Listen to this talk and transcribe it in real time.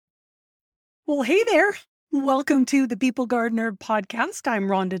Well, hey there. Welcome to the People Gardener podcast. I'm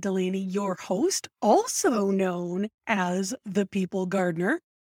Rhonda Delaney, your host, also known as the People Gardener.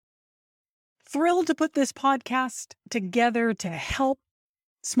 Thrilled to put this podcast together to help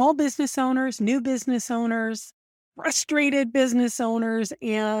small business owners, new business owners, frustrated business owners,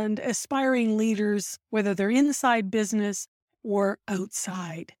 and aspiring leaders, whether they're inside business or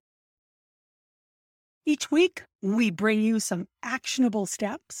outside. Each week, we bring you some actionable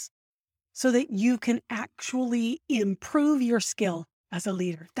steps so that you can actually improve your skill as a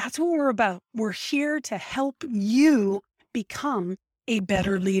leader. That's what we're about. We're here to help you become a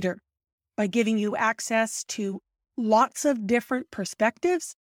better leader by giving you access to lots of different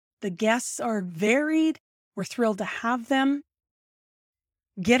perspectives. The guests are varied. We're thrilled to have them.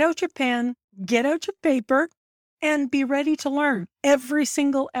 Get out your pen, get out your paper, and be ready to learn. Every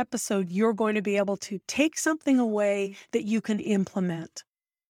single episode, you're going to be able to take something away that you can implement.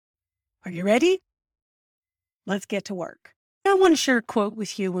 Are you ready? Let's get to work. I want to share a quote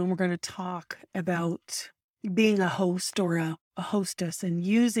with you when we're going to talk about being a host or a hostess and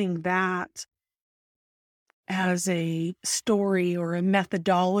using that as a story or a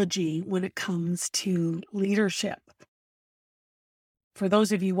methodology when it comes to leadership. For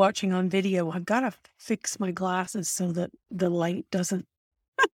those of you watching on video, I've got to fix my glasses so that the light doesn't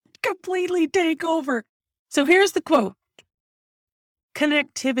completely take over. So here's the quote.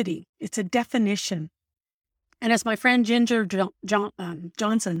 Connectivity. It's a definition. And it's my friend Ginger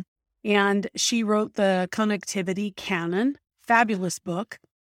Johnson, and she wrote the Connectivity Canon. Fabulous book.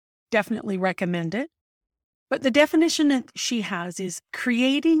 Definitely recommend it. But the definition that she has is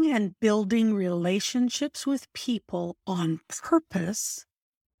creating and building relationships with people on purpose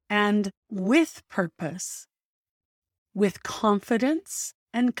and with purpose, with confidence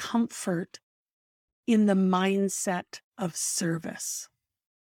and comfort in the mindset of service.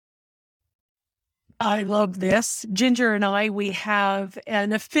 I love this. Ginger and I, we have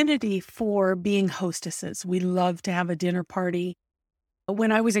an affinity for being hostesses. We love to have a dinner party.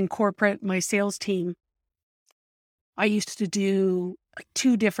 When I was in corporate, my sales team, I used to do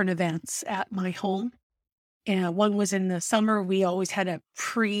 2 different events at my home. And one was in the summer. We always had a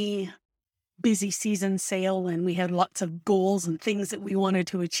pre-busy season sale, and we had lots of goals and things that we wanted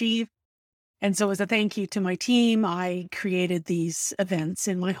to achieve. And so as a thank you to my team, I created these events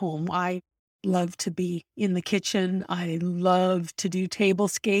in my home. I love to be in the kitchen. I love to do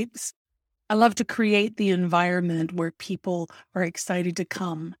tablescapes. I love to create the environment where people are excited to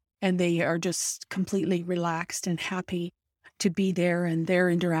come and they are just completely relaxed and happy to be there, and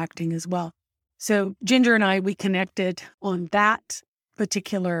they're interacting as well. So Ginger and I, we connected on that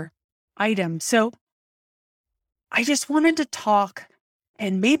particular item. So I just wanted to talk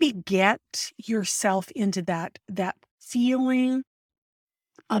and maybe get yourself into that feeling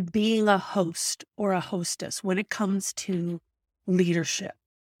of being a host or a hostess when it comes to leadership,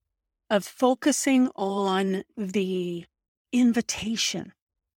 of focusing on the invitation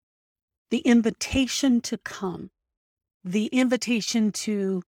to come, the invitation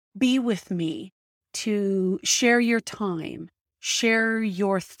to be with me, to share your time, share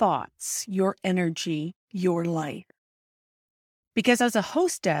your thoughts, your energy, your life. Because as a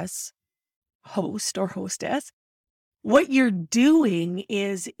host or hostess, what you're doing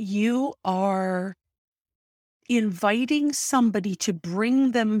is you are inviting somebody to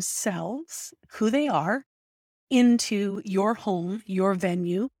bring themselves, who they are, into your home, your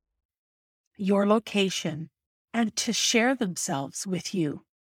venue, your location, and to share themselves with you.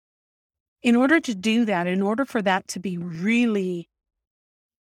 In order to do that, in order for that to be really,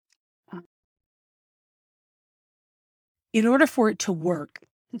 in order for it to work,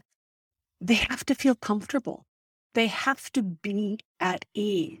 they have to feel comfortable. They have to be at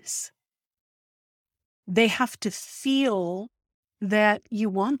ease. They have to feel that you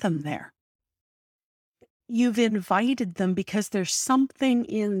want them there. You've invited them because there's something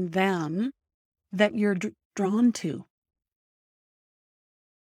in them that you're drawn to.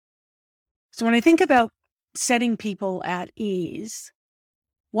 So when I think about setting people at ease,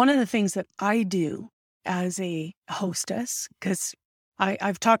 one of the things that I do as a hostess, because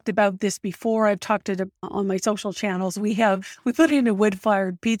I've talked about this before, I've talked it on my social channels. We put in a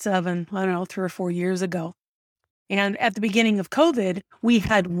wood-fired pizza oven, 3 or 4 years ago. And at the beginning of COVID, we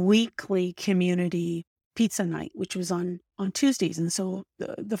had weekly community pizza night, which was on Tuesdays. And so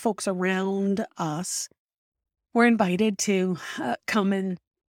the folks around us were invited to come and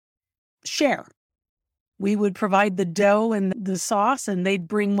share. We would provide the dough and the sauce, and they'd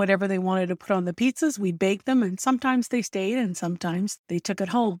bring whatever they wanted to put on the pizzas. We'd bake them, and sometimes they stayed and sometimes they took it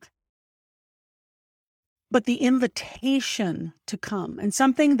home. but the invitation to come, and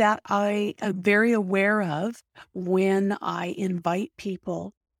something that I am very aware of when I invite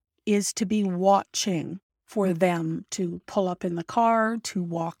people, is to be watching for them to pull up in the car, to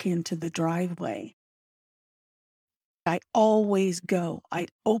walk into the driveway. I always go, I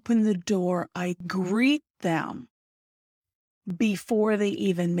open the door, I greet them before they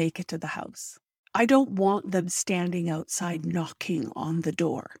even make it to the house. I don't want them standing outside knocking on the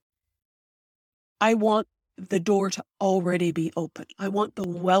door. I want the door to already be open. I want the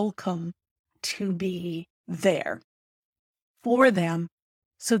welcome to be there for them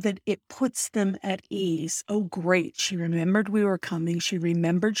so that it puts them at ease. Oh, great. She remembered we were coming. She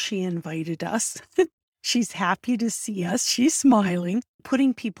remembered she invited us. She's happy to see us. She's smiling.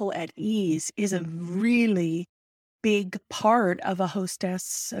 Putting people at ease is a really big part of a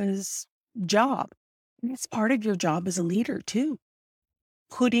hostess's job. It's part of your job as a leader too.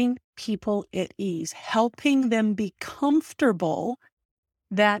 Putting people at ease, helping them be comfortable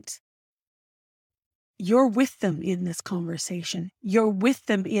that you're with them in this conversation. You're with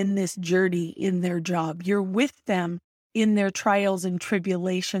them in this journey in their job. You're with them in their trials and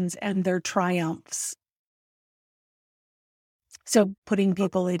tribulations and their triumphs. So putting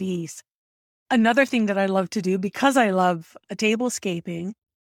people at ease. Another thing that I love to do, because I love tablescaping,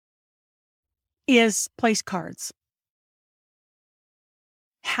 is place cards.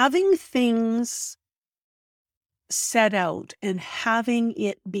 Having things set out and having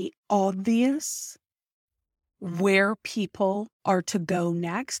it be obvious where people are to go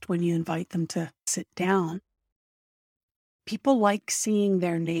next when you invite them to sit down. People like seeing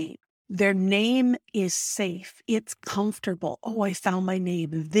their name. Their name is safe. It's comfortable. Oh, I found my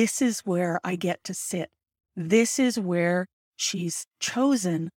name. This is where I get to sit. This is where she's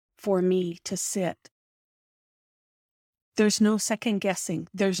chosen for me to sit. There's no second guessing.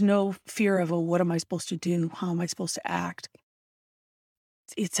 There's no fear of, oh, what am I supposed to do? How am I supposed to act?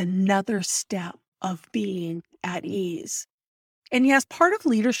 It's another step of being at ease. And yes, part of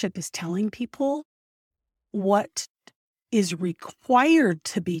leadership is telling people what is required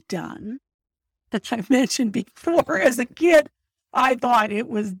to be done. That I mentioned before, as a kid, I thought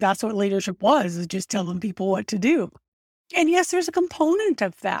that's what leadership was, is just telling people what to do. And yes, there's a component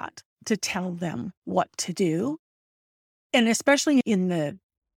of that to tell them what to do. And especially in the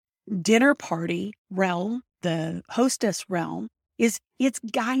dinner party realm, the hostess realm, it's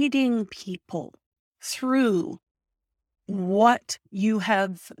guiding people through what you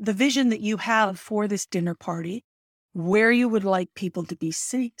have, the vision that you have for this dinner party, where you would like people to be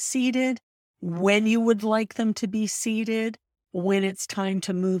seated, when you would like them to be seated, when it's time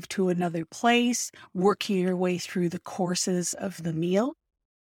to move to another place, working your way through the courses of the meal.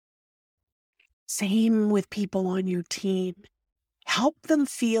 Same with people on your team. Help them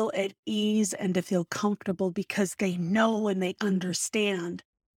feel at ease and to feel comfortable because they know and they understand,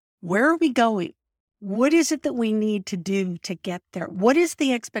 where are we going? What is it that we need to do to get there? What is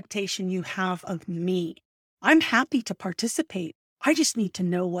the expectation you have of me? I'm happy to participate. I just need to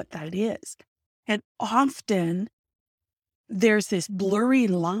know what that is. And often there's this blurry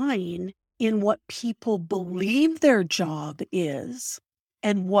line in what people believe their job is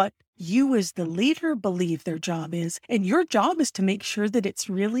and what you as the leader believe their job is. And your job is to make sure that it's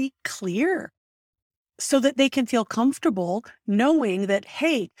really clear so that they can feel comfortable knowing that,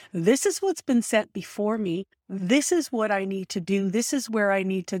 hey, this is what's been set before me. This is what I need to do. This is where I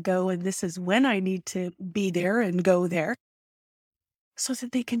need to go. And this is when I need to be there and go there, so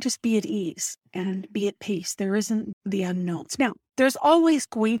that they can just be at ease and be at peace. There isn't the unknowns. Now, there's always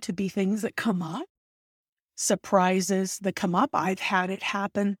going to be things that come up, surprises that come up. I've had it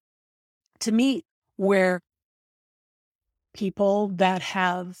happen to me where people that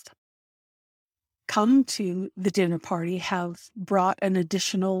have come to the dinner party have brought an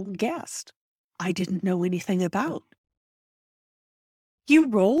additional guest I didn't know anything about. You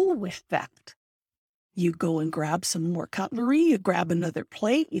roll with that. You go and grab some more cutlery, you grab another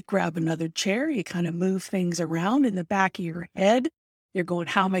plate, you grab another chair, you kind of move things around in the back of your head. You're going,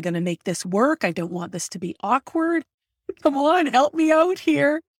 how am I going to make this work? I don't want this to be awkward. Come on, help me out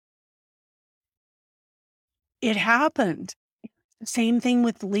here. It happened. Same thing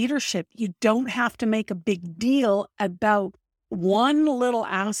with leadership. You don't have to make a big deal about one little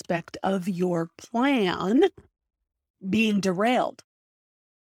aspect of your plan being derailed.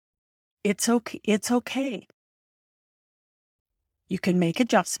 It's okay. It's okay. You can make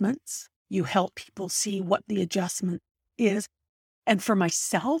adjustments. You help people see what the adjustment is. And for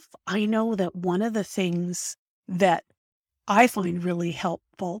myself, I know that one of the things that I find really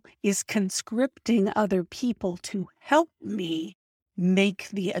helpful is conscripting other people to help me make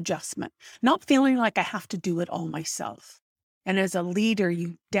the adjustment, not feeling like I have to do it all myself. And as a leader,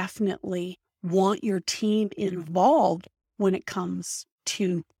 you definitely want your team involved when it comes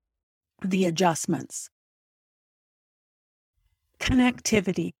to the adjustments.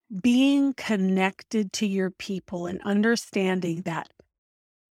 Connectivity, being connected to your people and understanding that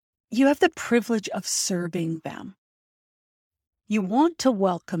you have the privilege of serving them. You want to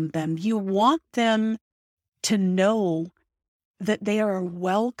welcome them. You want them to know that they are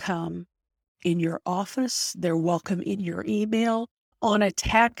welcome in your office. They're welcome in your email, on a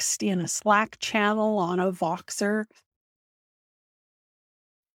text, in a Slack channel, on a Voxer.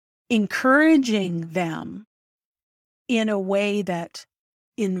 Encouraging them in a way that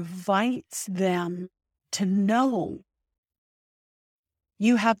invites them to know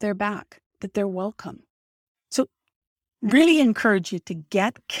you have their back, that they're welcome. So really encourage you to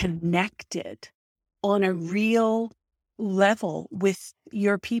get connected on a real level with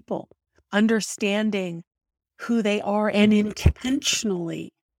your people, understanding who they are and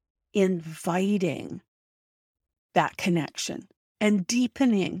intentionally inviting that connection and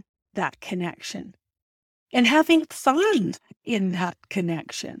deepening that connection and having fun in that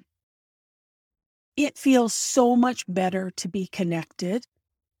connection. It feels so much better to be connected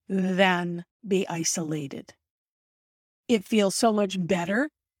than be isolated. It feels so much better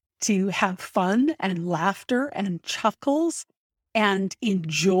to have fun and laughter and chuckles and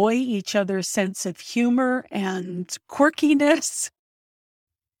enjoy each other's sense of humor and quirkiness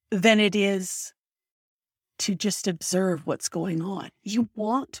than it is to just observe what's going on. You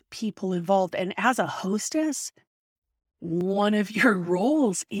want people involved. And as a hostess, one of your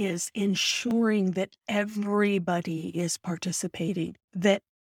roles is ensuring that everybody is participating, that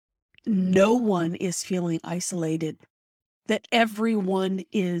no one is feeling isolated, that everyone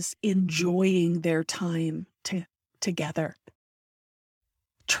is enjoying their time together.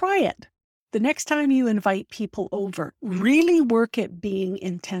 Try it. The next time you invite people over, really work at being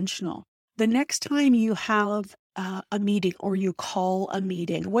intentional. The next time you have a meeting or you call a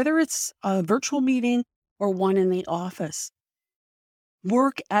meeting, whether it's a virtual meeting or one in the office,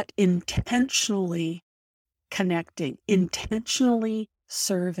 work at intentionally connecting, intentionally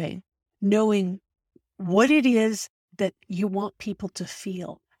serving, knowing what it is that you want people to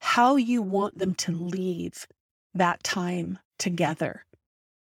feel, how you want them to leave that time together.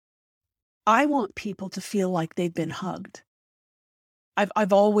 I want people to feel like they've been hugged.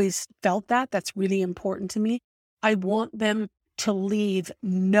 I've always felt that. That's really important to me. I want them to leave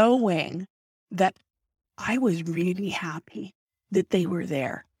knowing that I was really happy that they were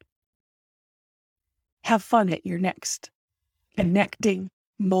there. Have fun at your next connecting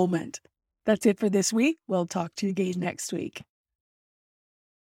moment. That's it for this week. We'll talk to you again next week.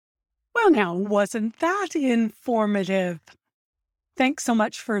 Well, now, wasn't that informative? Thanks so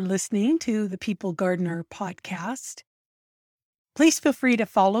much for listening to the People Gardener podcast. Please feel free to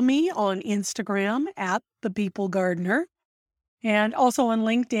follow me on Instagram at The People Gardener and also on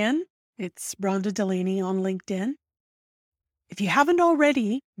LinkedIn. It's Rhonda Delaney on LinkedIn. If you haven't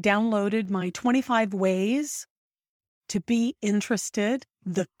already downloaded my 25 ways to be interested,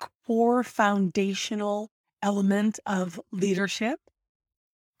 the core foundational element of leadership,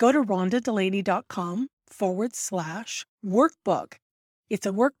 go to rhondadelaney.com/workbook. It's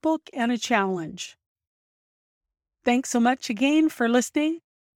a workbook and a challenge. Thanks so much again for listening.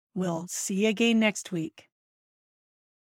 We'll see you again next week.